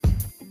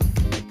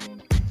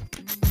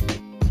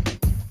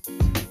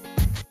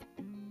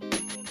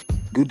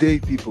Good day,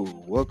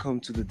 people. Welcome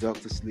to the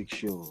Dr. Sleek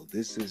Show.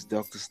 This is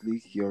Dr.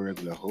 Sleek, your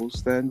regular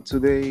host, and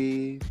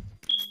today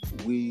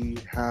we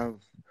have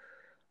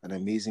an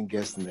amazing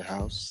guest in the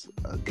house.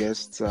 A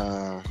guest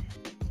that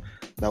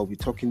will be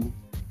talking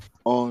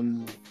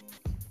on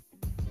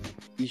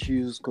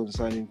issues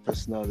concerning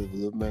personal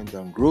development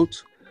and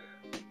growth.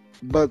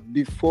 But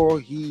before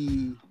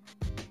he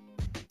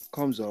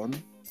comes on,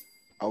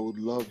 I would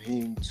love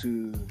him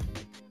to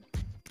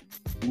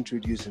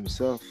introduce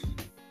himself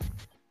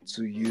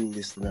to you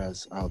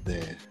listeners out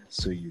there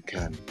so you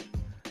can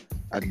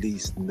at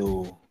least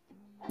know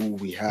who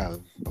we have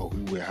or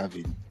who we're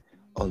having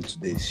on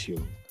today's show.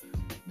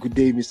 Good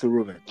day, Mr.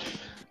 Ruben.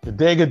 Good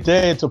day, good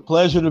day. It's a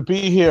pleasure to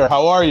be here.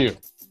 How are you?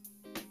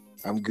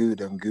 I'm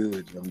good.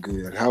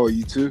 And how are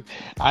you too?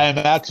 I am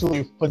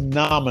actually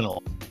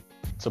phenomenal.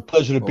 It's a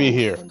pleasure to be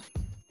here.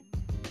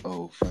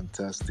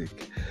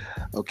 Fantastic.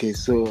 Okay,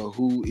 so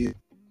who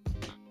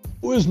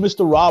is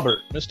Mr. Robert?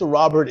 Mr.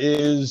 Robert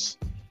is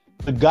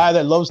the guy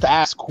that loves to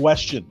ask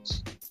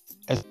questions,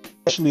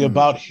 especially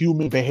about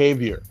human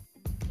behavior.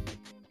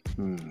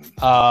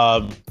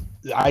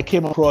 I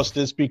came across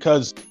this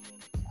because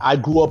I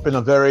grew up in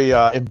a very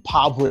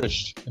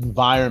impoverished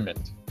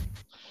environment,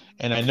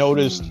 and I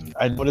noticed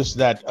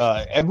that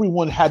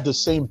everyone had the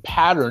same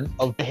pattern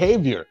of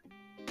behavior,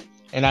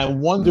 and I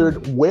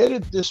wondered, where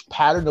did this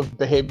pattern of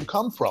behavior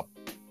come from?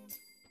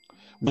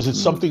 Was it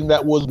something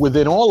that was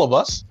within all of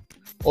us,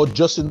 or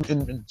just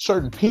in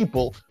certain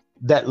people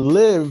that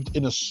lived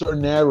in a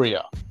certain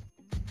area?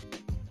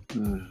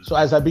 So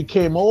as I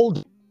became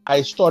old,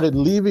 I started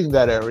leaving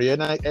that area,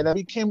 and I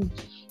became,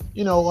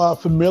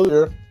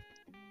 familiar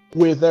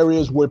with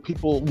areas where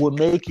people were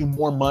making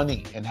more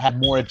money and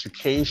had more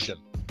education.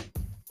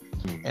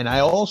 And I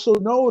also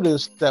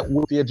noticed that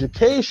with the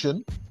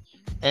education,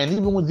 and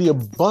even with the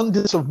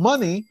abundance of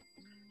money,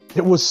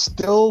 there was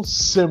still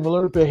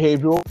similar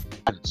behavioral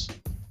patterns.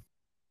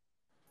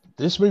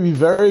 This made me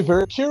very,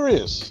 very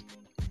curious.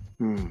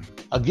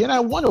 Again, I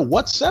wonder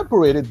what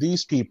separated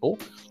these people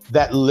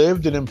that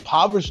lived in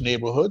impoverished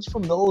neighborhoods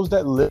from those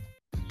that lived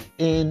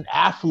in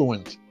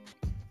affluent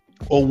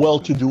or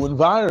well-to-do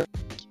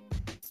environments.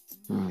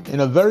 In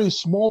a very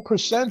small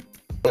percent,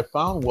 what I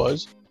found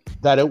was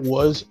that it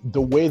was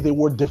the way they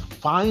were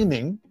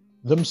defining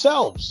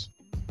themselves.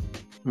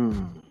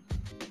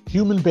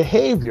 Human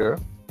behavior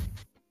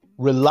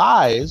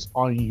relies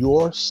on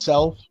your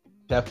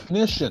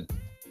self-definition.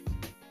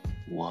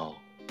 Wow.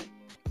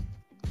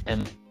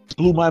 And it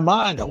blew my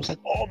mind. I was like,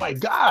 oh my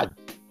God,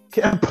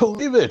 can't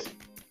believe it.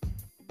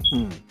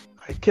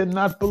 I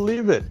cannot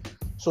believe it.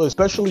 So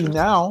especially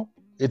now,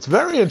 it's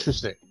very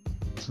interesting.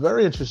 It's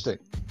very interesting.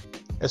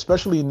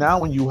 Especially now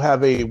when you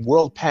have a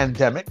world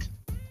pandemic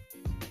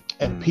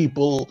and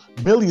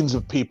millions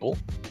of people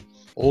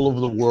all over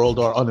the world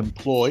are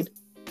unemployed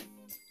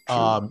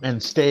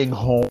and staying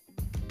home.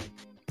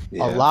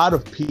 A lot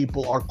of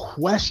people are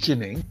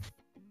questioning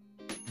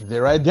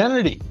their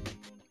identity.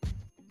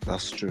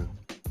 That's true.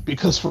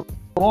 Because for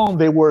long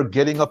they were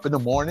getting up in the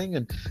morning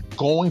and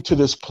going to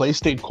this place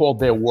they called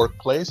their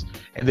workplace,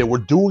 and they were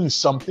doing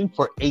something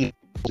for 8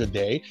 hours a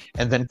day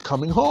and then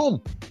coming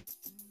home,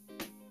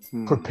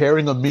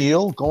 preparing a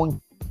meal,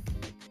 going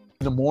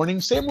in the morning,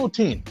 same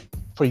routine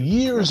for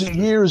years and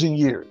years and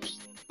years.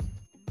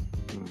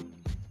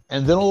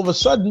 And then all of a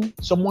sudden,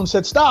 someone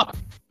said, stop.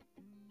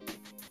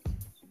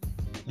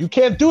 You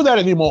can't do that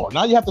anymore.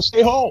 Now you have to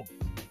stay home.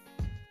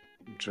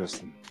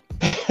 Interesting.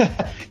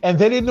 And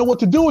they didn't know what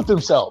to do with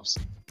themselves.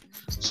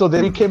 So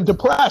they became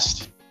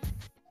depressed.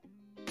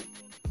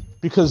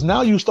 Because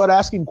now you start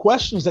asking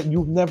questions that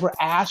you've never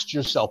asked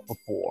yourself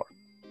before.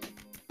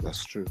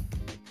 That's true.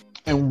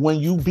 And when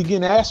you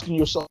begin asking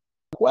yourself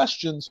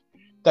questions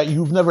that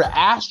you've never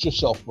asked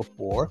yourself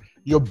before,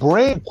 your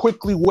brain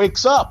quickly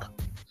wakes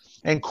up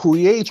and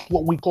creates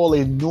what we call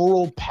a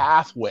neural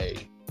pathway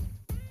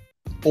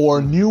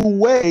or new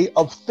way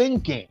of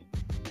thinking.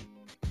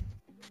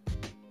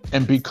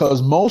 And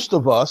because most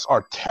of us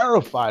are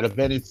terrified of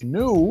anything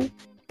new,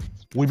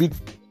 we be,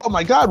 oh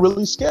my God,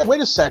 really scared. Wait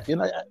a second.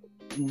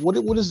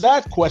 What is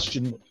that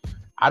question?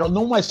 I don't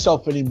know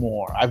myself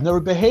anymore. I've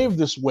never behaved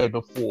this way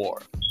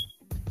before.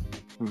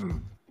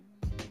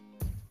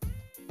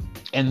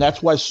 And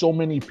that's why so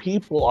many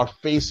people are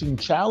facing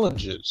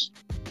challenges,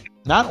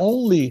 not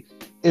only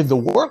in the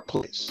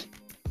workplace,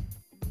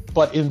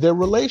 but in their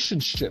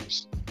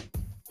relationships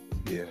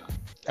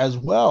as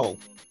well.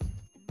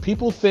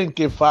 People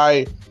think if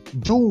I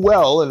do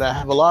well and I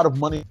have a lot of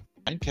money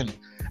and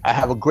I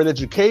have a great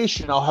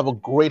education, I'll have a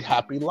great,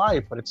 happy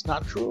life, but it's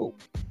not true.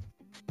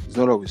 It's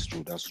not always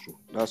true. That's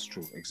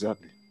true.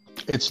 Exactly.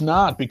 It's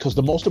not, because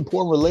the most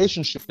important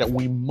relationship that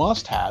we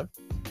must have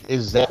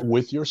is that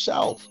with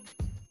yourself.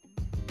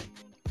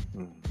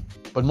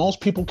 But most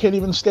people can't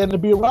even stand to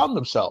be around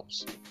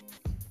themselves.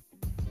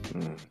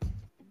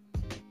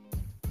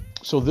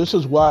 So this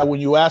is why when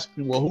you ask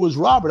me, well, who is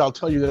Robert? I'll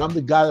tell you that I'm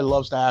the guy that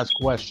loves to ask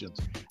questions.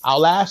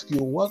 I'll ask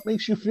you, what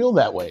makes you feel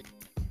that way?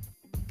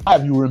 Why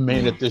have you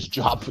remained at this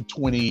job for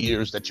 20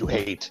 years that you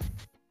hate?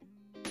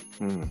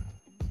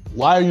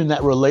 Why are you in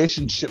that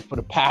relationship for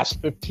the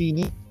past 15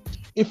 years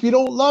if you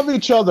don't love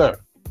each other?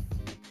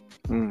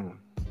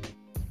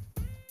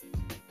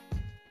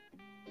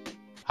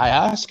 I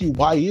ask you,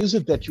 why is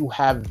it that you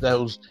have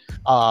those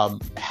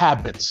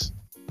habits?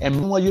 And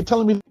meanwhile, you're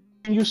telling me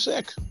you're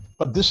sick,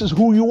 but this is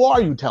who you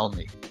are, you tell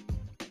me.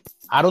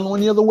 I don't know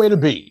any other way to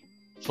be.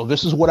 So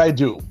this is what I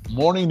do,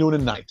 morning, noon,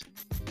 and night.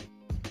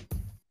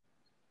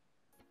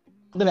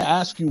 I'm going to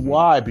ask you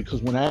why,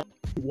 because when I ask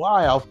you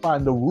why, I'll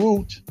find the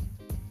root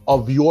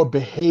of your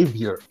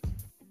behavior.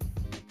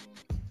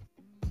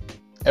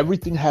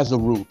 Everything has a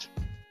root.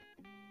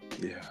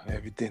 Yeah,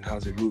 everything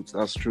has a root.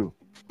 That's true.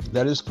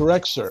 That is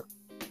correct, sir.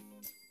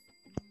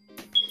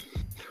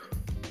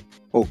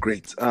 Oh,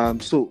 great.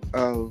 So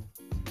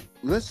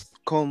let's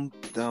come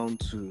down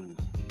to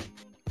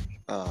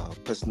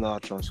personal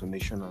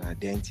transformation and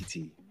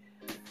identity.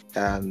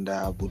 And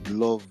I would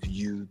love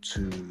you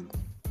to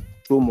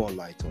throw more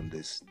light on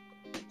this.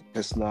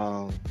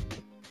 Personal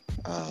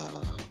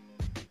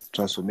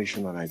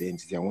transformation and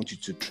identity. I want you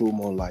to throw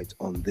more light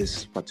on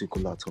this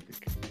particular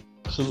topic.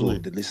 Absolutely.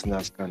 So the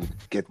listeners can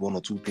get one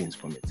or two things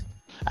from it.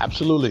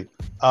 Absolutely.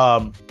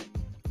 The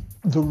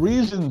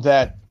reason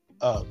that,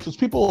 because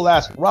people will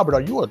ask, Robert,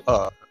 are you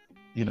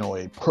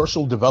a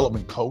personal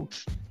development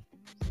coach?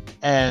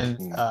 And,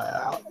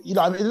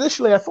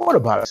 initially I thought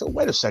about it. I said,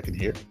 wait a second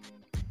here.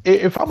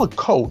 If I'm a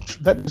coach,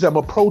 that means I'm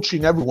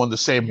approaching everyone the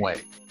same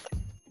way.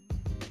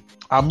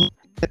 I'm looking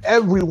at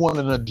everyone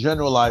in a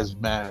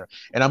generalized manner.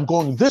 And I'm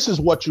going, this is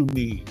what you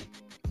need.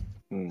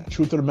 The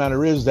truth of the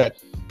matter is that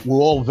we're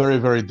all very,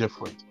 very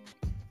different.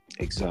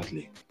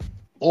 Exactly.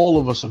 All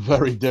of us are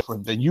very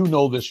different. And you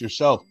know this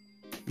yourself.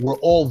 We're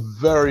all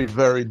very,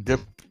 very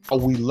different. How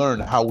we learn,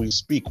 how we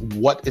speak,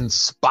 what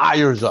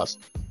inspires us,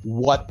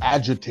 what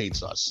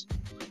agitates us,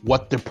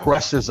 what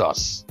depresses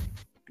us.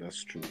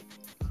 That's true.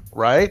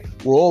 Right?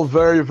 We're all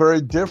very,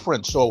 very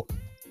different. So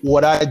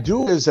what I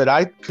do is that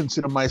I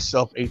consider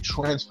myself a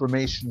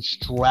transformation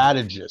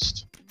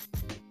strategist.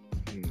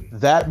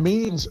 That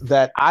means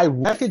that I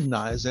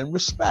recognize and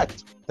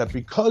respect that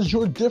because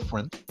you're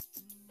different,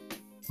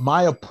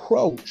 my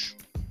approach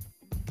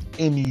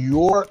in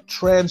your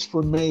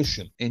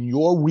transformation, in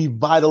your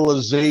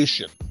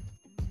revitalization,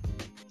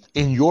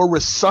 in your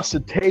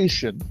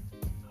resuscitation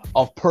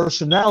of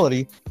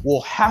personality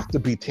will have to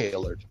be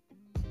tailored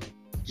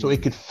so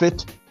it could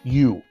fit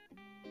you.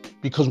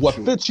 Because what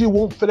fits you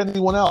won't fit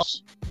anyone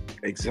else.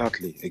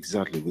 Exactly.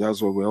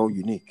 That's why we're all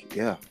unique.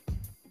 Yeah.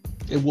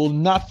 It will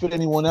not fit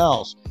anyone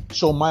else.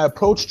 So my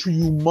approach to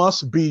you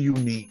must be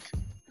unique.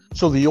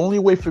 So the only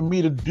way for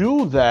me to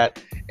do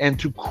that and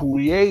to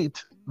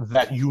create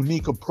that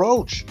unique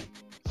approach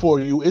for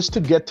you is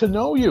to get to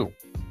know you.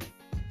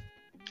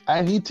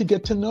 I need to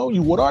get to know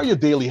you. What are your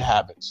daily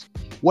habits?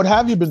 What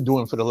have you been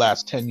doing for the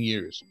last 10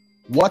 years?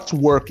 What's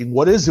working?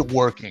 What isn't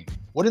working?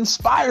 What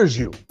inspires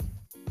you?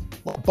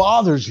 What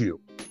bothers you?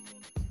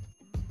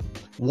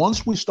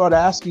 Once we start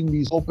asking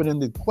these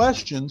open-ended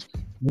questions,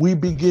 we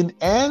begin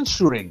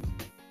answering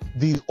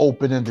these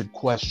open-ended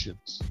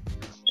questions.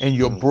 And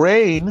your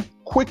brain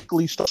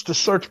quickly starts to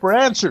search for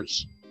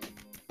answers.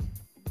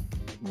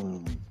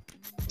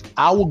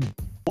 Our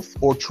growth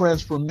or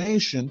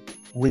transformation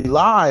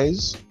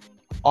relies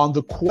on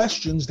the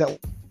questions that we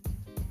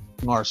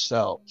ask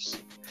ourselves.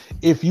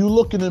 If you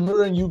look in the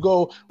mirror and you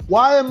go,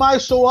 why am I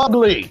so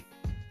ugly?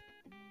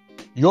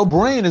 Your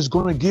brain is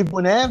going to give you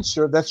an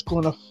answer that's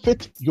going to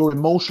fit your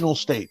emotional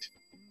state.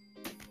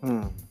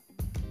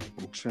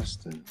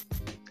 Interesting.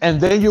 And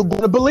then you're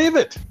going to believe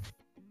it.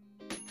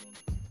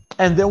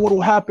 And then what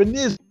will happen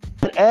is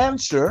the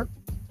answer,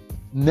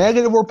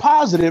 negative or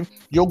positive,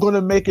 you're going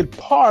to make it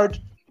part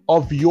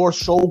of your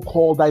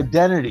so-called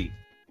identity.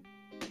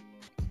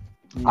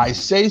 I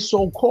say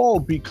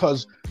so-called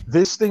because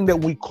this thing that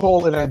we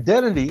call an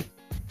identity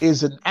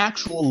is an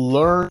actual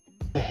learned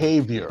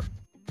behavior.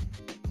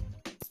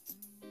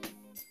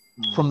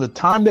 From the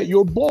time that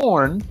you're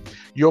born,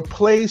 you're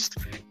placed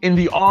in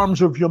the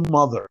arms of your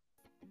mother.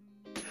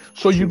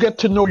 So you get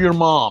to know your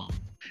mom,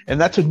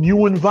 and that's a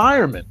new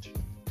environment.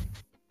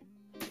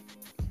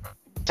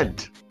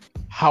 And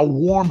how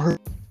warm her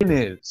skin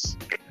is,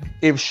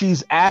 if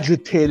she's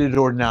agitated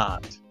or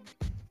not.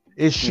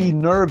 Is she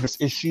nervous?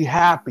 Is she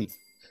happy?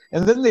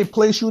 And then they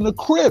place you in a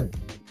crib.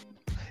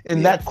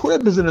 And that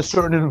crib is in a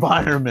certain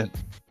environment.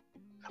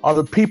 Are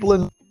the people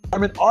in the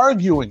environment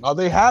arguing? Are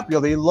they happy?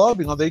 Are they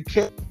loving? Are they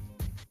caring?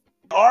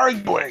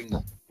 Arguing.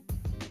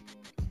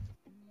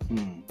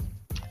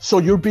 So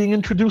you're being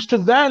introduced to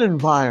that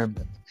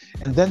environment.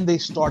 And then they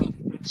start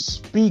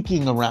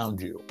speaking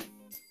around you.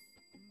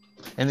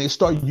 And they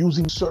start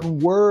using certain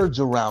words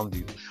around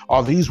you.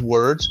 Are these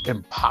words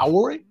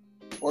empowering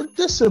or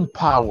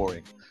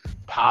disempowering?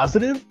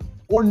 Positive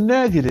or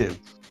negative?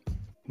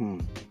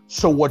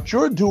 So what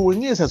you're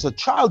doing is, as a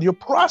child, you're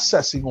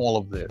processing all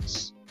of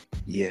this.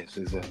 Yes,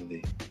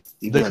 exactly.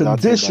 The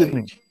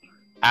conditioning.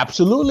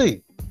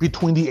 Absolutely.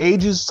 Between the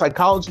ages,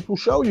 psychologists will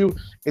show you,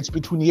 it's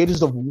between the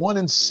ages of 1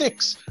 and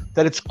 6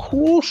 that it's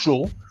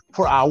crucial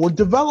for our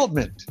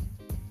development.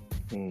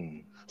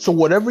 So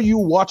whatever you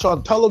watch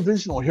on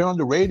television or hear on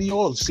the radio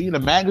or see in a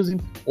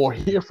magazine or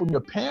hear from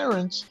your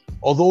parents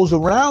or those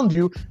around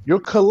you, you're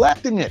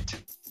collecting it.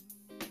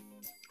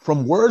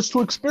 From words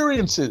to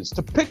experiences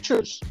to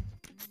pictures.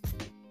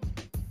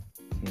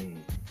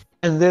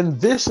 And then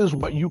this is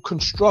what you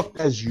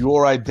construct as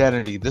your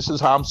identity. This is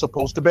how I'm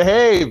supposed to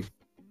behave.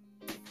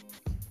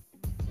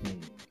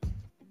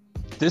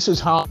 This is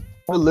how I'm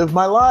going to live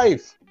my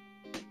life.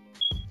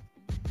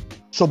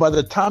 So by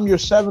the time you're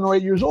 7 or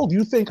 8 years old,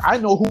 you think, I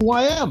know who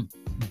I am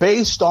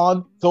based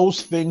on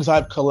those things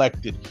I've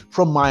collected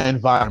from my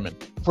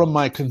environment, from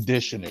my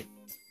conditioning,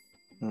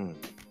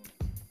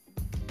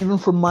 even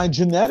from my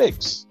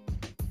genetics.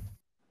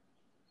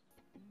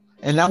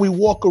 And now we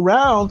walk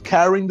around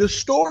carrying this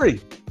story.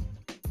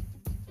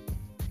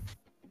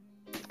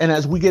 And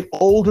as we get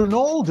older and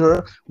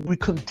older, we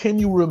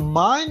continue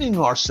reminding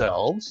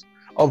ourselves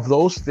of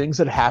those things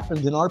that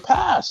happened in our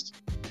past.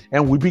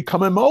 And we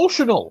become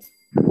emotional.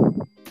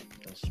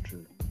 That's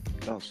true.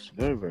 That's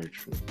very, very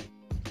true.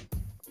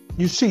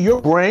 You see,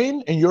 your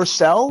brain and your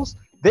cells,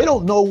 they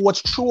don't know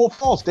what's true or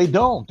false. They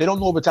don't. They don't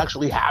know if it's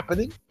actually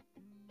happening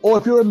or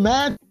if you're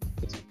imagining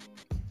it.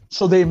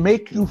 So they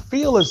make you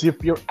feel as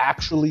if you're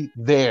actually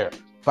there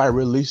by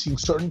releasing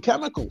certain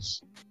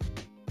chemicals.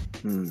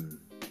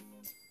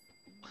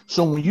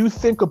 So when you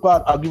think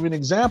about, I'll give you an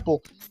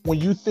example, when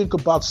you think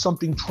about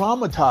something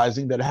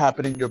traumatizing that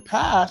happened in your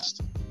past,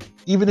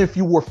 even if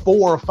you were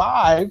 4 or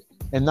 5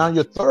 and now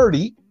you're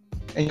 30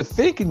 and you're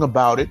thinking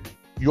about it,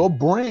 your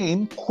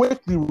brain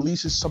quickly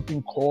releases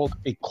something called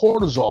a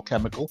cortisol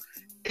chemical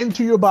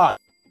into your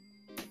body.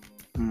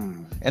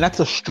 And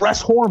that's a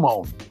stress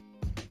hormone.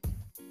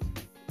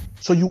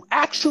 So you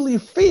actually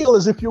feel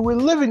as if you're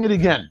reliving it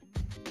again.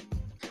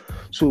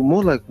 So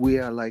more like we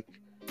are like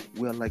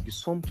the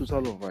sum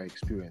total of our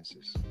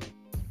experiences.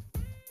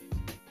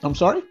 I'm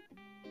sorry?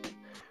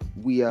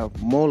 We are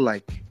more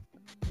like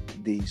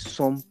the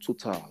sum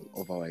total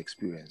of our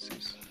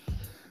experiences.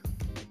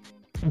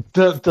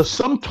 The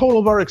sum total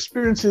of our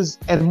experiences,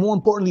 and more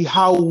importantly,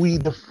 how we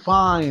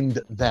defined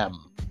them.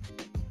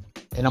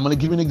 And I'm going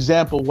to give you an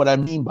example of what I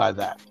mean by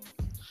that.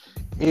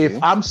 Okay.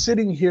 If I'm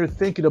sitting here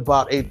thinking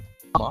about a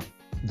trauma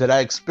that I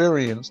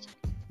experienced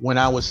when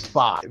I was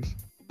 5,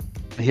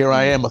 here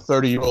I am, a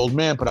 30-year-old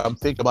man, but I'm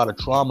thinking about a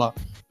trauma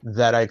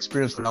that I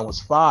experienced when I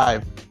was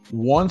 5.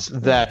 Once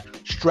that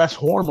stress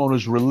hormone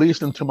is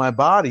released into my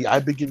body, I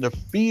begin to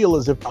feel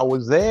as if I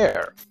was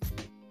there.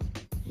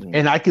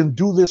 And I can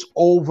do this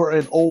over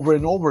and over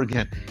and over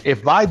again.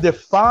 If I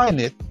define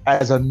it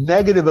as a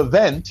negative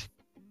event,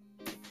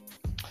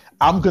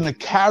 I'm going to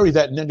carry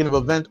that negative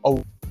event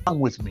around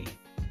with me.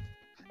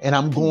 And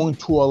I'm going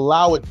to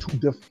allow it to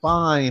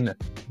define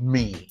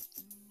me.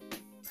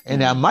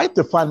 And I might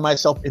define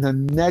myself in a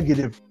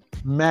negative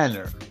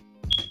manner.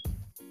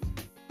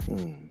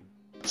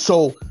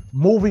 So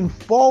moving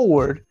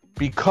forward,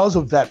 because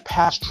of that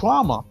past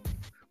trauma,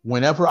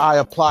 whenever I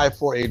apply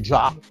for a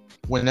job,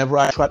 whenever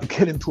I try to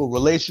get into a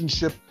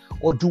relationship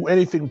or do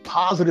anything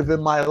positive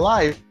in my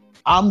life,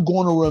 I'm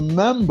going to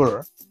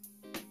remember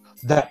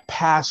that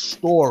past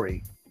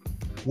story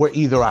where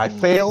either I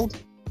failed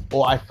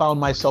or I found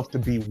myself to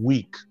be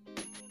weak.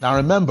 Now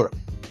remember,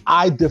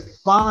 I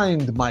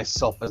defined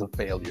myself as a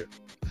failure.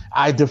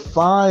 I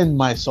defined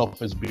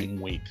myself as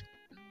being weak.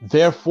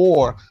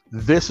 Therefore,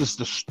 this is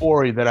the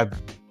story that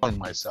I've defined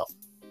myself.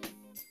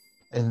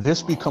 And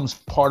this becomes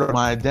part of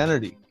my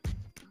identity.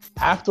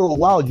 After a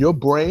while, your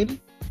brain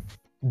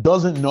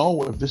doesn't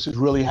know if this is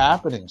really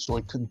happening. So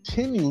it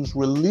continues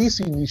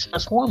releasing these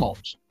stress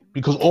hormones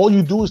because all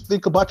you do is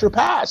think about your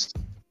past.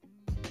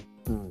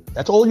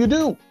 That's all you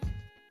do.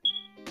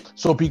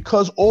 So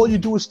because all you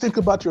do is think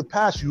about your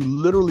past, you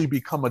literally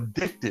become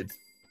addicted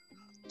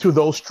to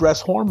those stress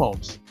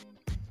hormones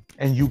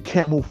and you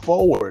can't move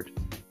forward.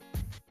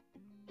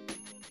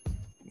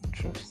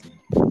 Interesting.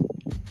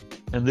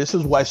 And this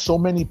is why so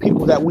many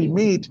people that we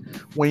meet,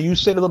 when you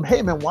say to them,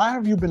 hey man, why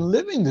have you been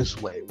living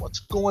this way? What's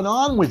going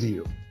on with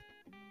you?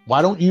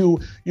 Why don't you,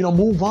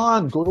 move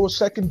on, go to a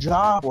second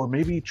job or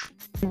maybe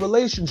a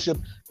relationship?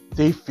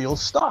 They feel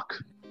stuck.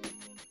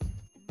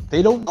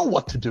 They don't know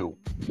what to do.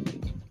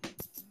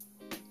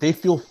 They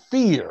feel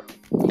fear.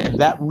 And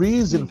that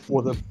reason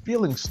for the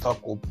feeling stuck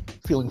or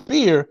feeling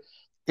fear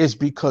is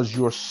because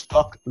you're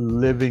stuck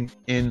living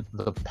in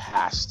the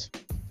past.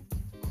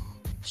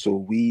 So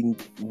we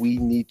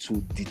need to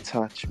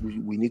detach.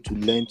 We need to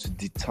learn to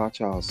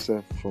detach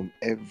ourselves from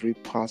every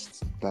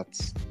past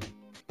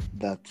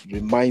that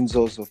reminds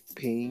us of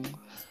pain.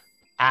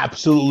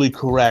 Absolutely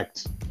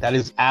correct. That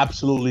is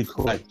absolutely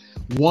correct.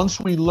 Once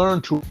we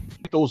learn to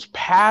break those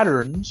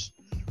patterns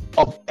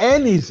of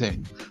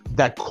anything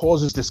that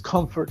causes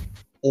discomfort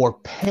or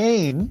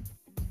pain,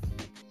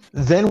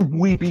 then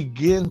we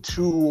begin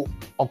to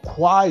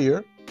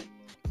acquire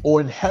or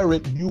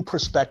inherit new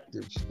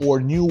perspectives or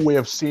new way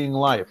of seeing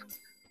life.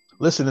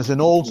 Listen, there's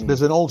an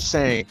old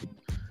saying,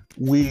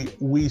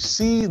 we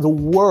see the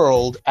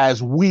world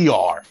as we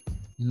are,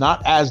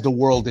 not as the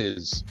world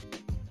is.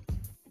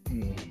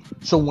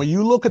 So when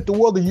you look at the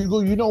world and you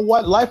go, you know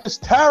what, life is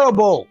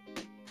terrible.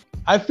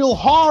 I feel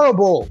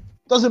horrible.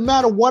 Doesn't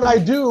matter what I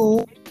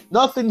do,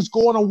 nothing's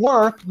going to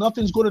work,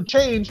 nothing's going to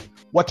change.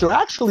 What you're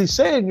actually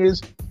saying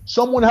is,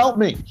 someone help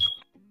me,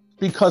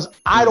 because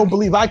I don't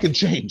believe I can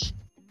change.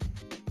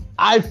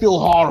 I feel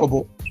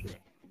horrible.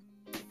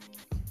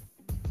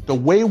 The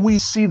way we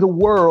see the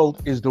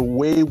world is the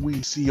way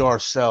we see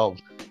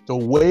ourselves. The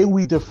way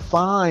we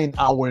define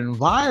our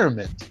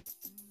environment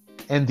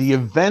and the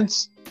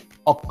events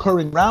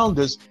occurring around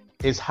us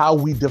is how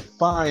we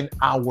define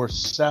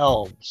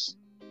ourselves.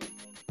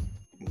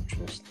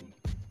 Interesting.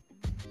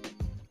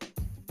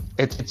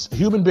 It's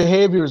human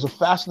behavior is a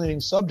fascinating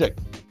subject.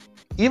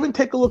 Even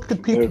take a look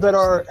at people that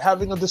are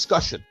having a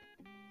discussion.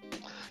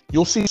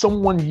 You'll see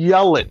someone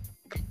yelling,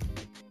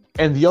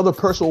 and the other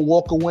person will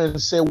walk away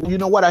and say, well, you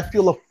know what? I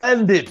feel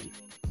offended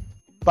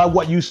by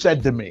what you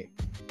said to me.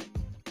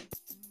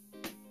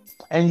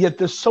 And yet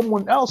there's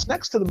someone else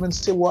next to them and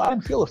say, well, I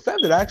didn't feel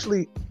offended. I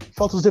actually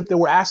felt as if they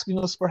were asking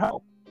us for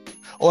help,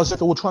 or as if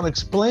they were trying to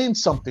explain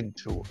something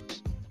to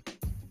us.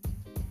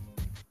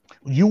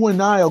 You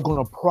and I are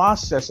going to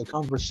process a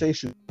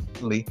conversation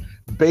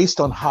based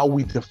on how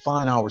we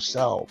define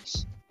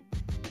ourselves.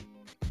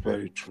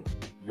 Very true.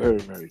 Very,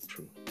 very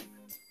true.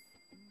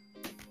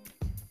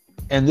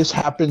 And this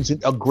happens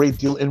a great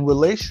deal in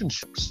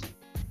relationships.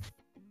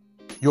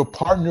 Your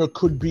partner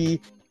could be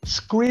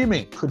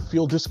screaming, could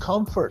feel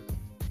discomfort,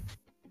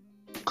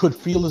 could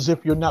feel as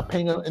if you're not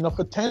paying enough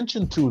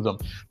attention to them.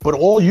 But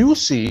all you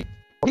see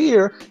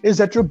here is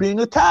that you're being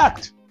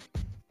attacked,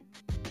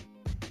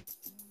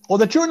 or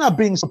that you're not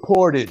being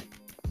supported.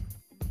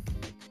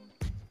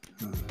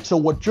 So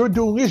what you're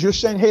doing is you're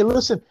saying, hey,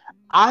 listen,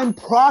 I'm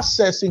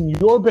processing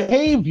your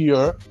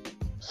behavior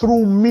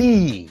through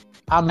me.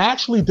 I'm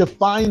actually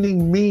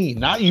defining me,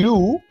 not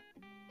you.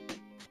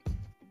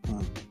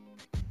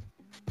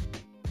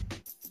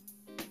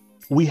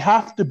 We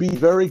have to be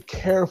very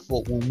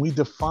careful when we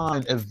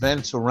define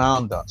events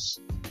around us,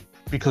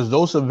 because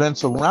those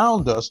events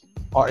around us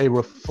are a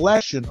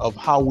reflection of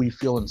how we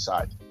feel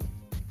inside.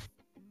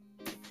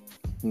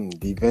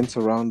 The events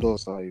around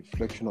us are a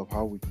reflection of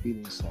how we feel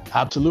inside.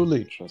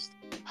 Absolutely.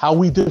 How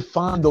we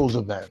define those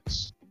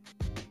events.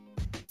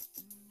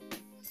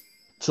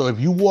 So if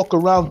you walk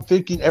around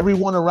thinking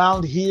everyone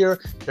around here,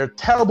 they're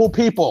terrible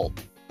people,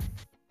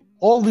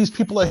 all these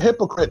people are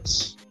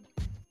hypocrites.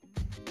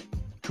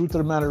 Truth of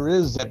the matter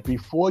is that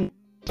before you're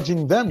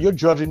judging them, you're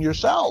judging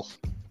yourself.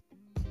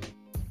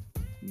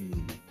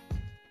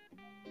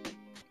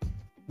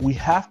 We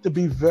have to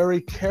be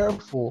very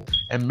careful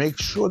and make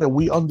sure that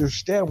we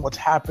understand what's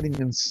happening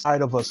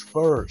inside of us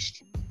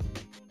first.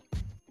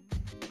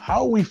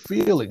 How are we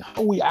feeling?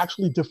 How are we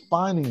actually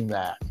defining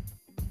that?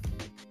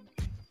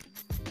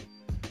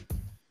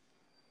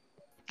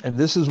 And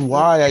this is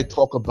why I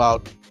talk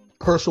about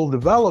personal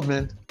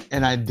development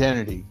and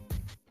identity.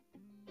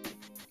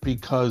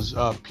 Because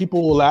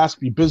people will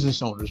ask me,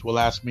 business owners will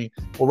ask me,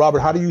 well, Robert,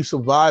 how do you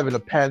survive in a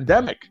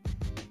pandemic?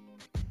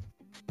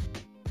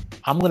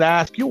 I'm going to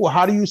ask you, well,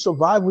 how do you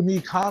survive when the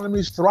economy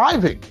is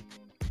thriving?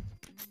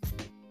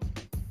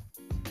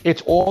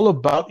 It's all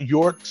about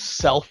your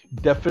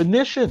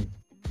self-definition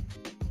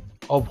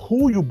of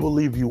who you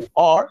believe you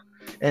are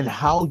and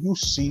how you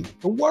see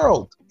the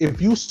world.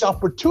 If you see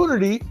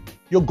opportunity,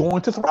 you're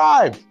going to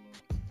thrive.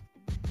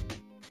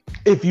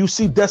 If you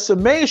see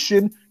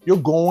decimation, you're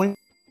going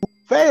to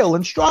fail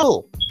and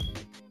struggle.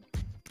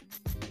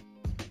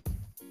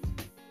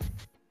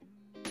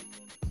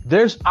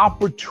 There's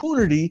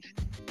opportunity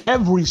in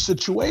every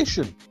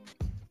situation.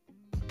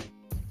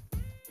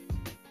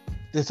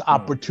 There's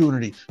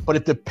opportunity, but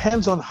it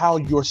depends on how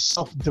you're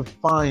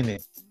self-defining.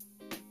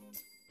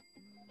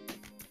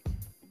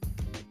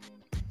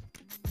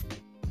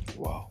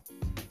 Wow.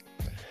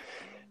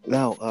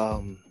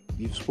 Now,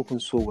 you've spoken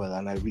so well,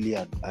 and I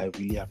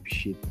really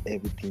appreciate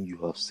everything you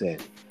have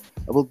said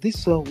about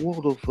this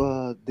world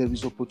of there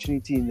is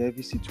opportunity in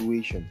every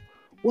situation.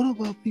 What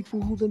about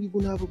people who don't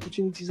even have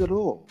opportunities at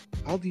all?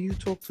 How do you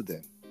talk to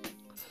them?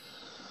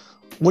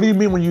 What do you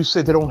mean when you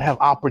say they don't have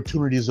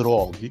opportunities at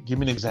all? Give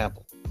me an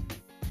example.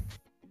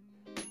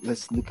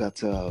 Let's look at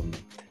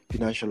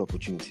financial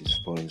opportunities,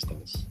 for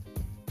instance.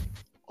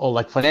 Oh,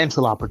 like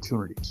financial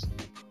opportunities.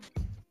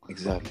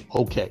 Exactly.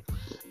 Okay.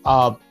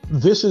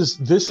 This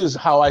is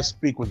how I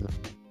speak with them.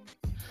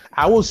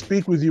 I will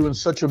speak with you in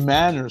such a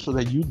manner so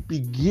that you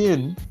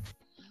begin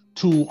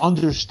to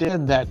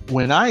understand that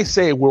when I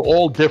say we're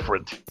all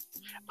different,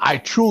 I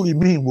truly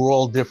mean we're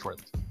all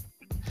different.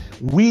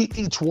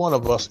 Each one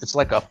of us, it's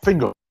like a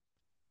finger.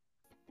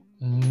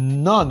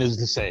 None is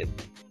the same.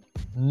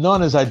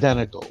 None is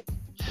identical.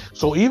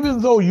 So even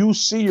though you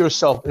see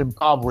yourself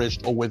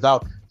impoverished or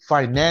without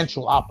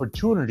financial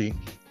opportunity,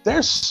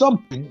 there's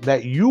something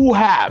that you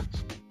have.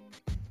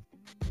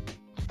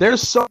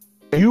 There's something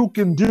you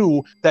can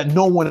do that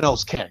no one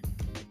else can.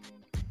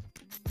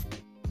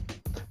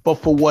 But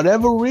for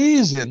whatever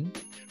reason,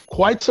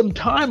 quite some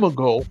time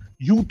ago,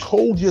 you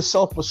told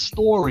yourself a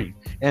story,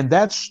 and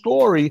that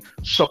story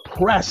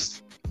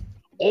suppressed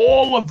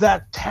all of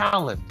that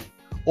talent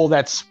or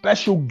that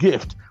special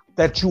gift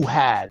that you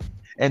had.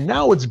 And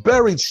now it's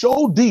buried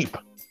so deep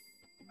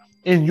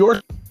in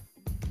your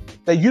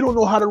that you don't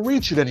know how to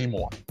reach it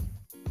anymore.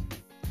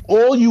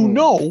 All you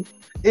know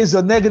is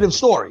a negative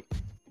story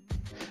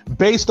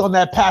based on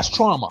that past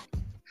trauma,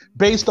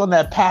 based on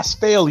that past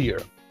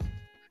failure.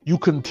 You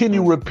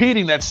continue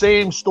repeating that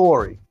same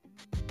story.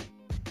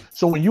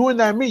 So when you and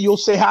that meet, you'll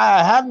say,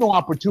 I have no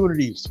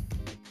opportunities.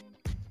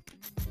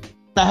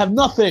 I have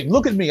nothing.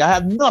 Look at me. I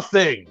have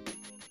nothing.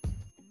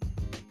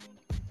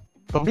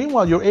 But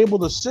meanwhile, you're able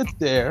to sit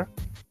there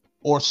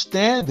or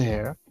stand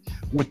there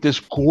with this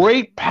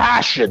great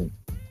passion,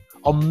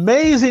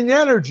 amazing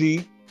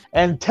energy,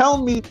 and tell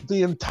me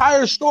the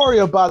entire story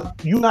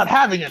about you not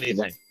having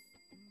anything.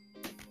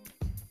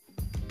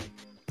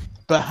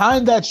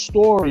 Behind that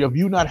story of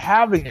you not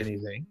having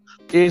anything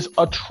is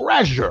a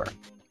treasure,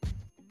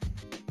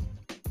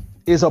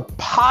 is a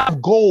pot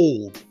of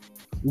gold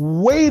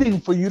waiting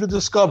for you to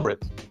discover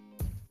it.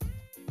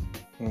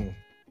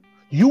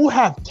 You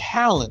have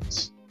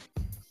talents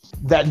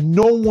that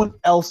no one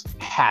else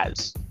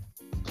has.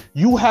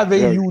 You have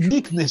a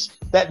uniqueness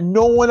that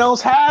no one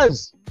else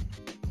has.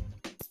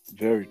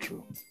 Very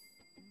true.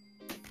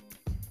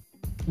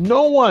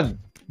 No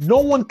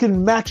one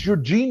can match your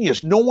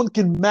genius. No one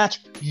can match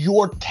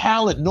your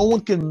talent. No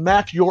one can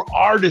match your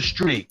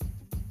artistry.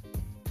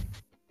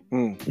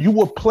 You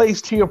were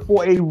placed here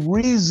for a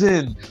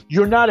reason.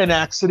 You're not an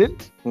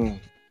accident.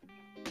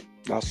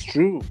 That's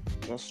true.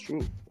 That's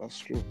true. That's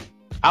true.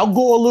 I'll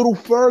go a little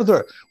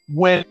further.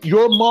 When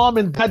your mom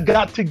and dad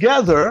got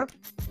together,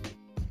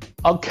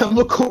 a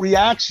chemical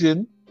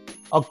reaction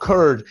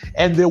occurred,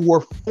 and there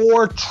were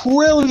 4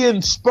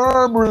 trillion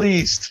sperm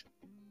released.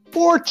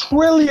 4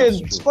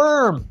 trillion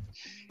sperm.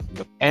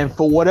 And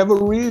for whatever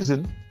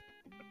reason,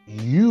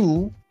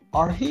 you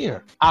are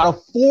here. Out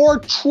of 4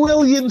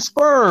 trillion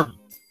sperm,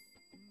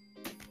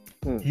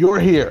 you're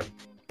here.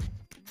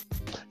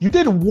 You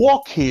didn't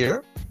walk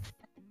here.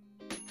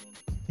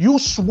 You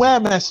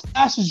swam as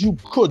fast as you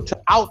could to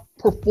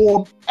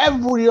outperform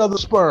every other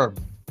sperm.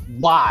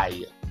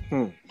 Why?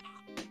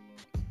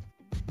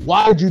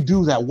 Why did you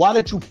do that? Why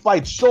did you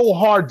fight so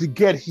hard to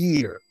get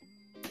here?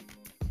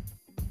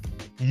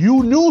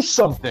 You knew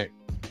something,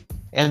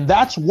 and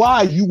that's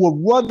why you were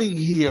running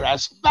here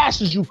as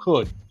fast as you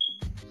could.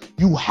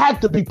 You had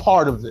to be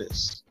part of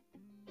this.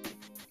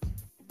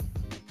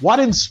 What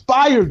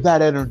inspired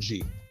that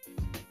energy?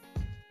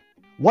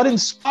 What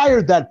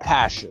inspired that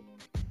passion?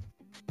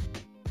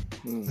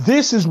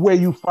 This is where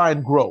you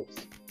find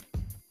growth.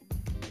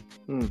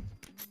 You're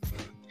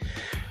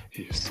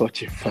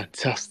such a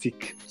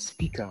fantastic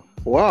speaker.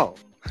 Wow.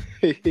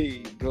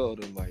 Hey,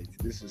 God Almighty,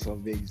 this is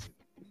amazing.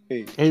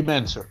 Hey.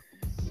 Amen, sir.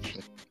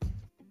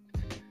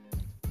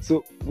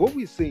 So what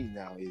we're saying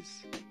now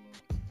is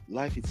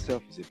life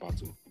itself is a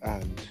battle,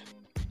 and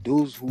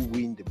those who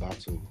win the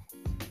battle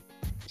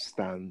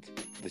stand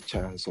the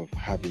chance of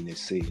having a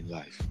say in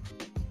life.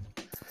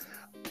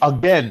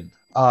 Again,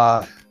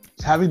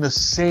 having the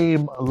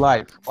same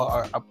life,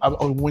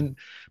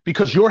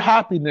 because your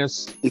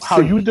happiness, it's how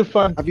you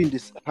define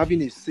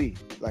having a say,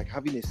 like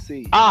having a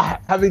say.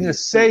 Having a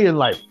say in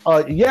life.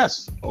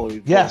 Yes,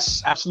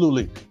 yes,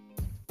 absolutely.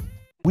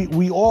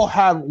 We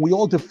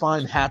all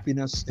define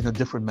happiness in a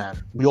different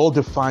manner. We all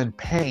define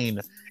pain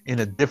in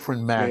a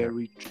different manner.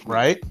 Very true.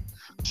 Right?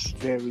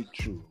 Very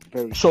true.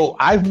 Very so true.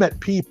 I've met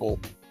people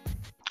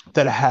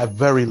that have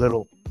very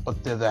little,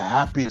 but they're the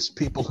happiest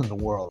people in the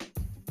world.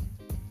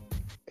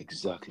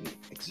 Exactly.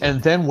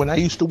 And then when I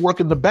used to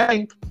work in the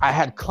bank, I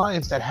had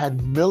clients that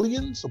had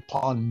millions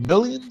upon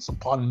millions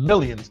upon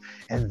millions,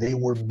 and they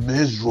were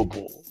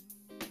miserable.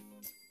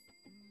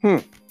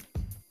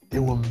 They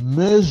were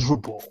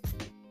miserable.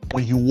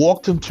 When you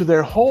walked into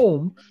their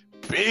home,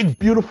 big,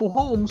 beautiful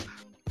homes,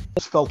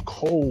 it felt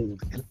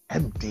cold and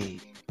empty.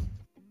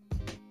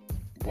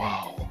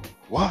 Wow.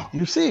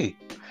 You see?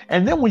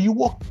 And then when you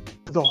walk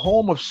to the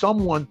home of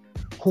someone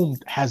who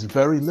has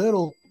very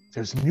little,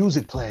 there's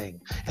music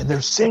playing and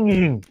they're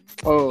singing.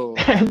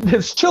 And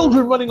there's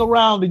children running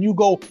around, and you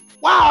go,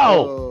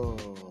 wow.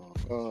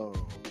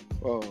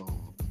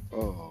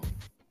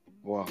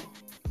 Wow.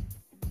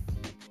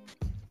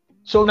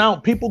 So now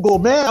people go,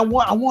 man, I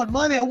want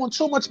money. I want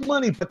so much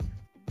money. But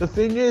the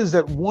thing is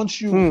that once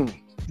you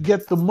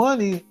get the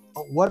money,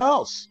 what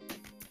else?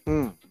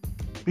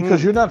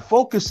 Because you're not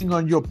focusing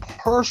on your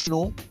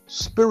personal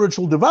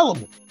spiritual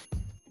development.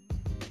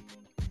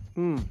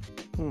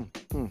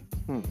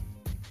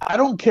 I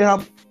don't care how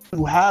much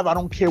you have. I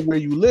don't care where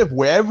you live.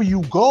 Wherever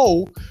you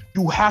go,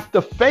 you have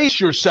to face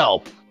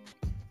yourself.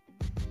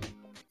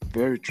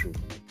 Very true.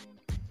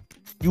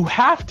 You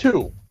have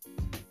to.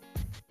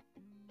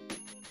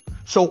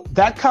 So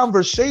that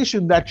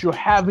conversation that you're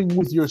having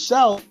with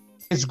yourself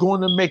is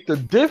going to make the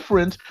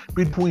difference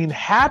between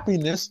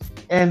happiness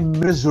and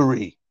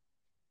misery.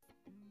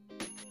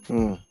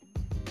 80%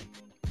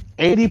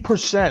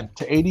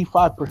 to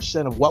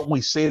 85% of what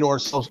we say to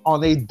ourselves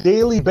on a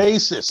daily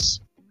basis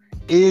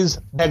is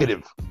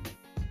negative.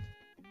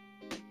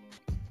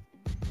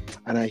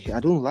 And I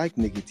don't like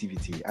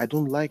negativity. I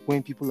don't like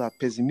when people are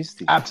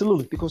pessimistic.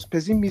 Absolutely. Because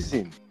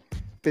pessimism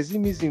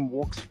pessimism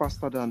works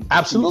faster than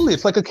Absolutely.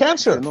 It's like a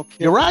cancer.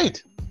 You're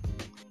right.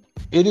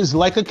 It is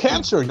like a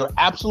cancer. You're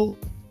absolutely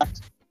right.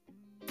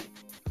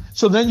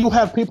 So then you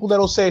have people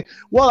that'll say,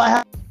 well, I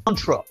have a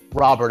mantra,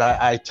 Robert.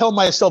 I tell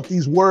myself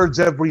these words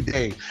every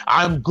day.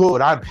 I'm good.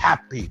 I'm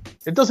happy.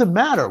 It doesn't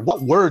matter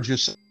what words you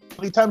say, how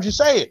many times you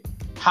say it.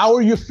 How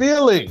are you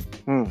feeling?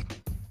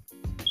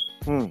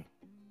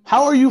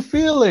 How are you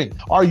feeling?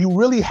 Are you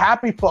really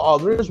happy for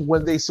others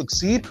when they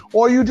succeed?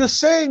 Or are you just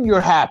saying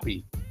you're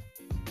happy?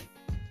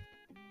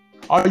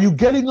 Are you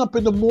getting up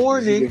in the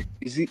morning?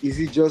 Is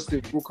it just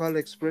a vocal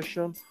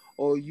expression,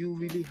 or are you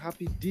really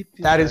happy deep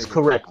inside? That is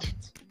correct.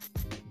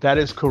 That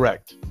is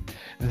correct.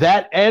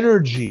 That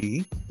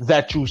energy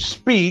that you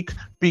speak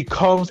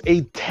becomes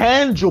a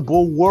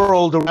tangible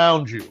world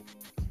around you.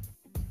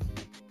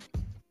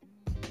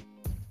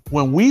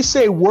 When we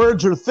say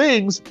words or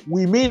things,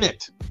 we mean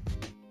it.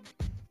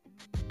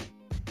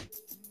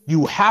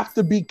 You have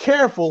to be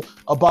careful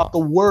about the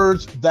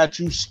words that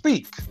you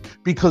speak,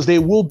 because they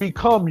will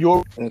become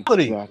your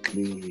reality.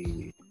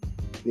 Exactly.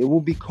 They will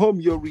become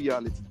your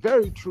reality.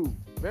 Very true.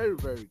 Very,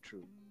 very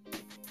true.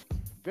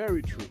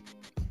 Very true.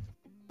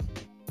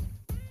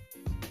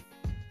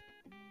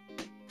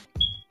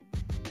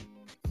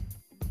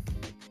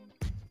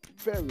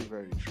 Very,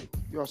 very true.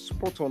 You are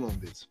spot on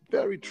this.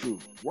 Very true.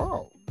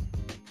 Wow.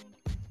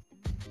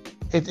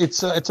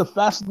 It's a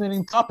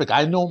fascinating topic.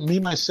 I know me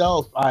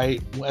myself.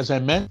 As I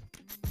mentioned,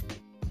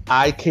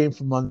 I came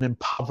from an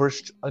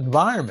impoverished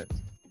environment,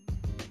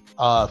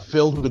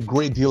 filled with a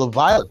great deal of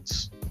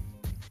violence,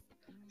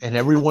 and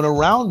everyone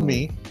around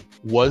me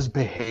was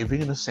behaving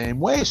in the same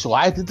way. So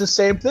I did the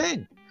same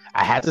thing.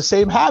 I had the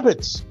same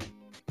habits.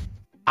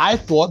 I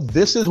thought,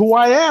 this is who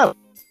I am.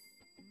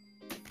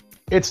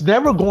 It's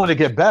never going to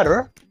get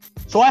better,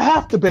 so I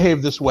have to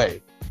behave this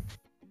way.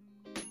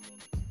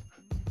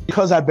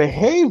 Because I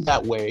behave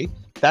that way,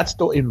 that's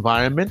the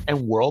environment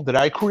and world that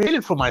I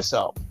created for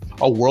myself.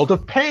 A world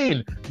of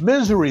pain,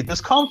 misery,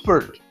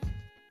 discomfort.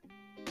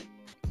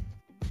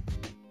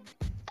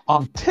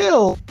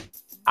 Until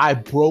I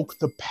broke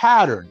the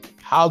pattern.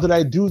 How did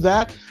I do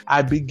that?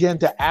 I began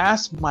to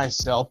ask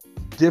myself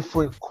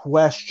different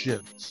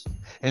questions.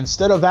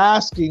 Instead of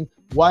asking,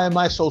 why am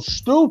I so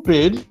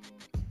stupid?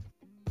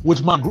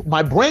 Which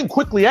my brain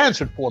quickly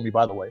answered for me,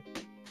 by the way.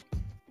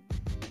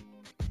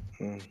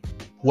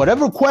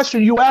 Whatever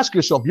question you ask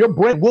yourself, your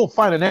brain will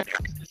find an answer.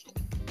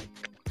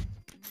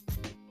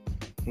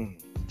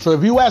 So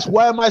if you ask,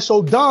 why am I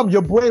so dumb?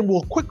 Your brain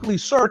will quickly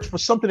search for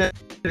something in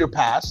your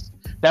past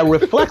that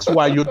reflects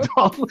why you're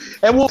dumb,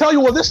 and will tell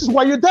you, well, this is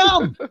why you're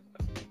dumb.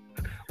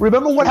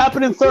 Remember what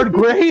happened in third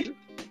grade?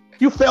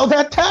 You failed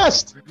that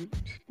test.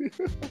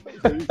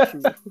 Very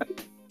true.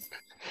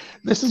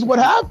 This is what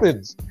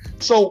happens.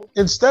 So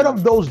instead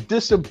of those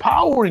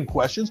disempowering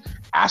questions,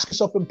 ask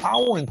yourself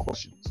empowering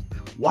questions.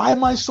 Why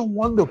am I so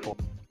wonderful?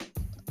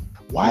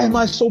 Why am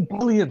I so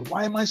brilliant?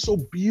 Why am I so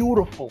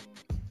beautiful?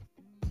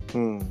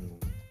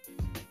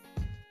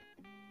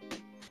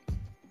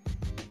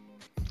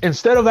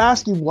 Instead of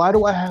asking, why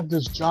do I have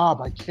this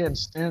job? I can't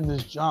stand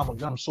this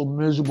job. I'm so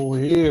miserable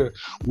here.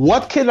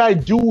 What can I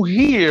do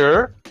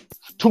here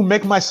to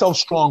make myself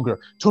stronger,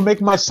 to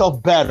make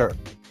myself better?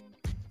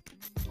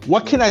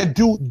 What can I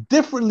do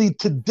differently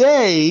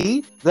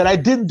today that I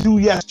didn't do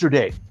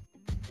yesterday?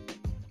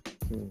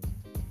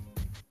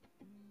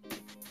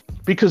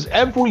 Because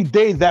every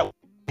day that we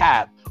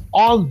have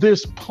on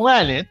this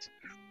planet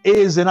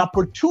is an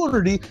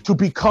opportunity to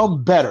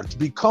become better, to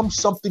become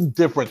something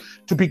different,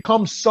 to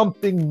become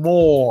something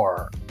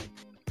more.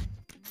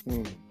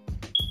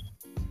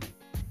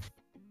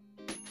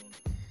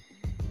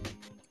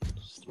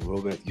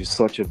 Robert, you're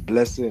such a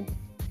blessing.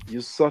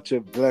 You're such a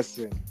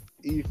blessing.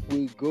 If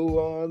we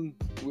go on,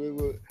 we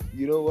will,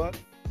 you know what?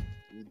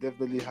 We'll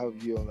definitely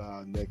have you on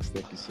our next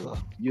episode.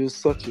 You're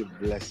such a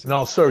blessing.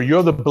 No, sir,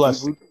 you're the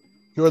blessing.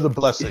 You're the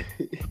blessing.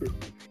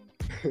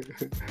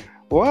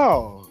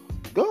 Wow.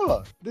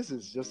 God, this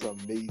is just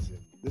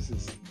amazing. This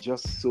is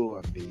just so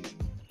amazing.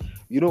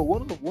 You know,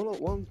 one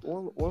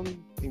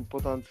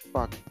important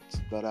fact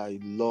that I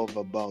love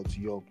about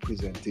your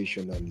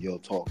presentation and your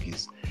talk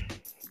is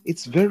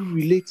it's very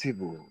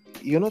relatable.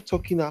 You're not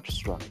talking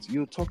abstract.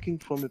 You're talking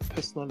from a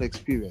personal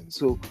experience.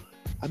 So,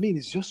 I mean,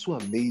 it's just so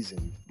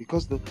amazing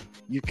because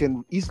you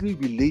can easily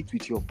relate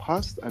with your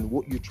past and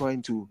what you're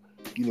trying to,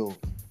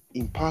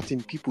 impart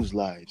in people's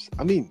lives.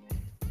 I mean,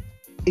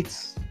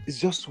 it's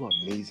just so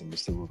amazing,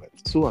 Mr. Robert.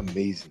 So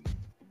amazing.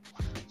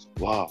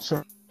 Wow.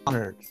 Sir,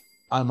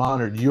 I'm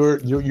honored.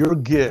 Your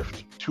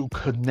gift to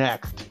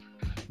connect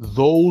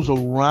those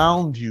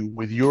around you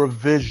with your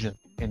vision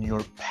and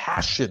your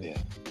passion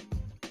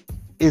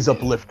is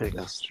uplifting.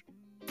 That's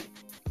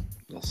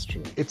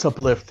true. It's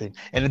uplifting.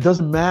 And it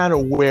doesn't matter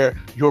where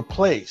you're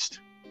placed.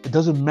 It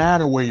doesn't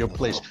matter where you're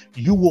placed.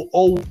 You will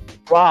always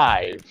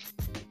thrive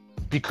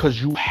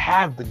because you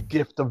have the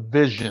gift of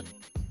vision.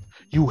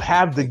 You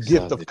have the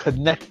gift of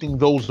connecting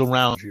those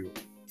around you.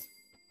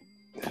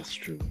 That's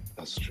true.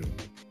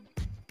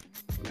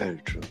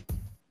 Very true.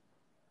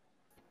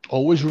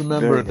 Always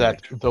remember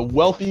that the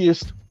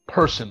wealthiest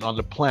person on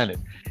the planet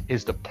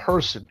is the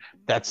person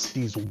that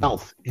sees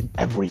wealth in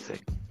everything.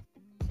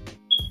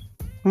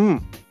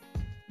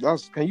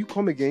 Can you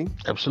come again?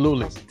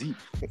 Absolutely. That's deep.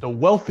 The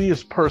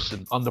wealthiest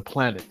person on the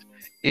planet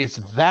is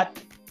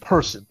that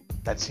person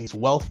that sees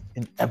wealth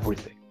in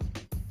everything.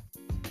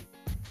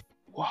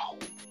 Wow.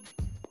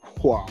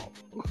 Wow.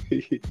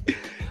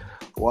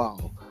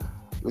 Wow.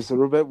 Mr.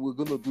 Robert, we're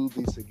going to do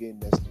this again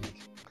next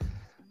week.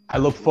 I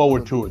look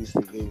forward to it. This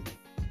again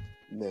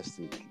next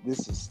week.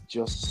 This is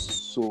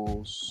just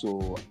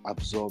so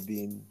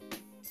absorbing,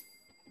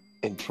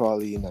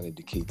 enthralling, and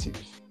educative.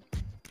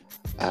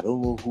 I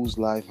don't know whose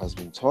life has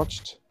been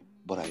touched,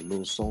 but I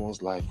know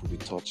someone's life will be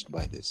touched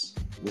by this.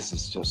 This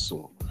is just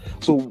so.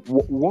 So,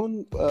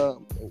 one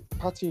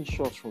parting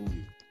shot from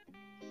you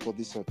for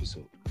this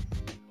episode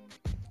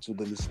to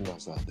the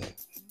listeners out there.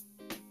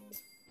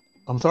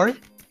 I'm sorry?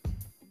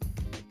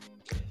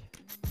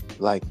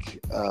 Like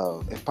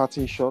a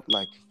parting shot,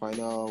 like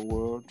final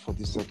word for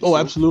this episode. Oh,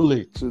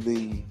 absolutely. To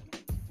the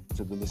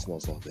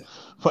listeners out there.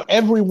 For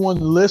everyone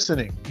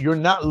listening, you're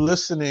not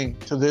listening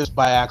to this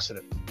by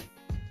accident.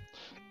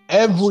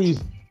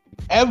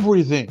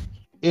 Everything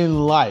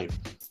in life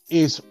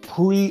is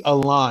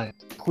pre-aligned,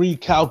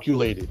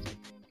 pre-calculated.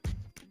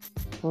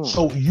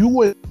 So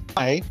you and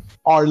I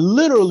are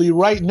literally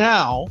right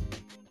now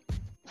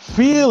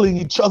feeling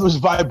each other's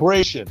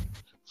vibration.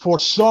 For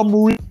some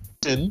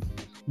reason,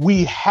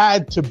 we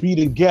had to be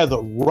together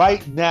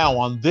right now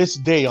on this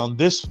day, on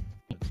this.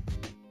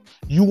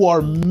 You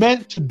are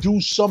meant to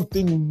do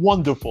something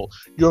wonderful.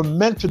 You're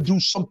meant to do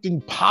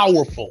something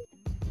powerful.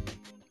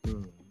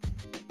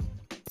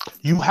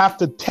 You have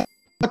to take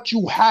what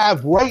you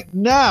have right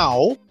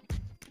now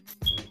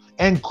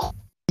and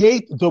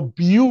create the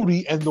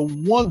beauty and the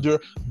wonder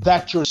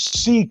that you're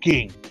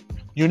seeking.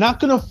 You're not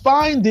going to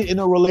find it in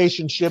a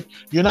relationship.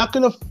 You're not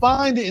going to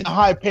find it in a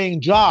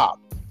high-paying job.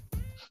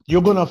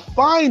 You're going to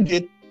find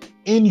it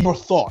in your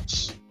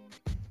thoughts.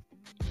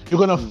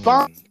 You're going to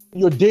find it in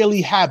your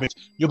daily habits.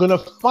 You're going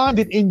to find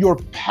it in your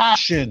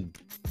passion.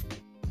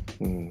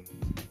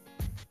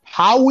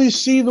 How we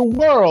see the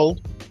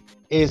world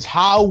is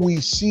how we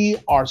see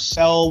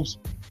ourselves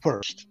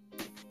first.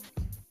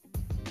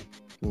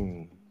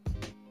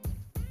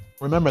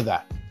 Remember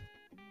that.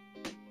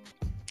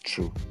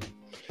 True.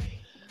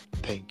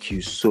 Thank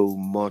you so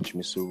much,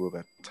 Mr.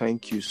 Robert.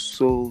 Thank you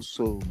so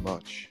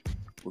much.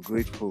 We're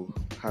grateful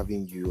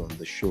having you on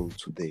the show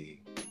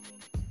today.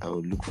 I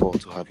will look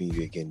forward to having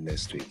you again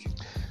next week.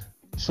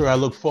 Sir, I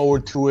look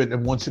forward to it.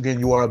 And once again,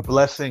 you are a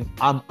blessing.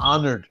 I'm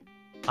honored.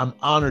 I'm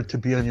honored to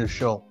be on your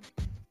show.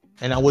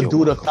 And I would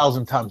do it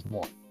 1,000 times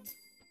more.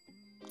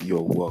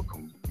 You're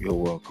welcome. You're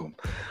welcome.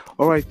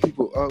 All right,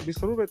 people.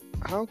 Mr. Robert,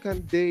 how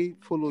can they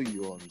follow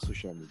you on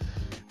social media?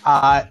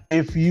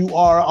 If you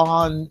are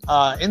on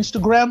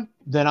Instagram,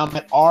 then I'm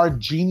at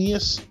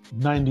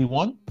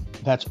rgenius91.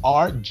 That's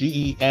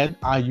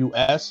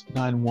RGENIUS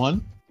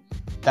 91.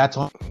 That's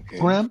on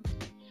Instagram.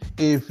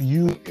 If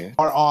you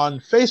are on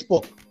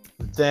Facebook,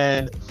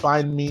 then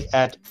find me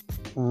at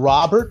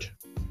Robert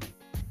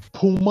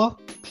Puma,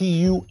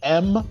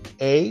 Puma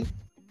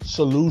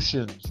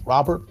Solutions.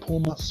 Robert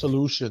Puma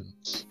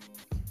Solutions.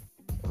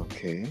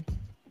 Okay.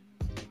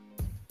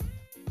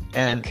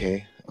 And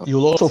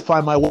you'll also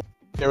find my work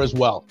there as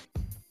well.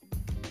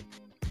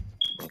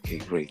 Okay,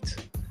 great.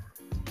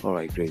 All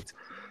right, great.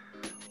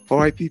 All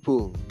right,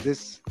 people,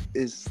 this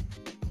is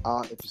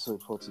our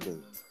episode for today.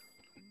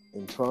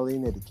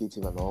 Enthralling,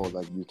 educative, and all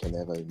that you can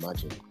ever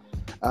imagine.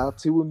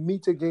 Till we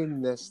meet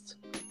again next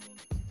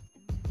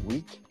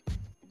week,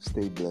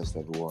 stay blessed,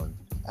 everyone.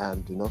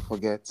 And do not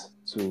forget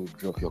to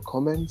drop your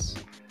comments.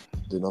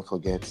 Do not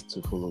forget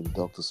to follow the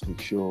Dr. Speak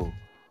Show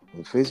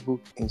on Facebook,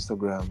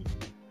 Instagram.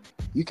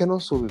 You can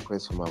also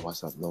request for my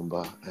WhatsApp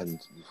number and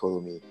you follow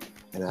me.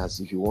 And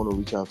if you want to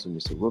reach out to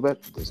Mr.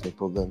 Robert, there's no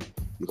problem.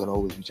 You can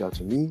always reach out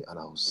to me and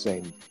I'll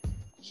send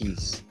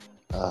his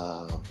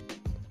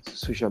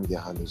social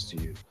media handles to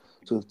you.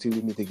 So till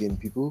we meet again,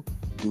 people,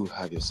 do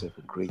have yourself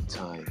a great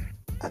time.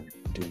 And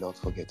do not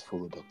forget to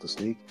follow Dr.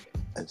 Sleek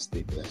and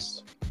stay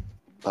blessed.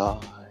 Bye.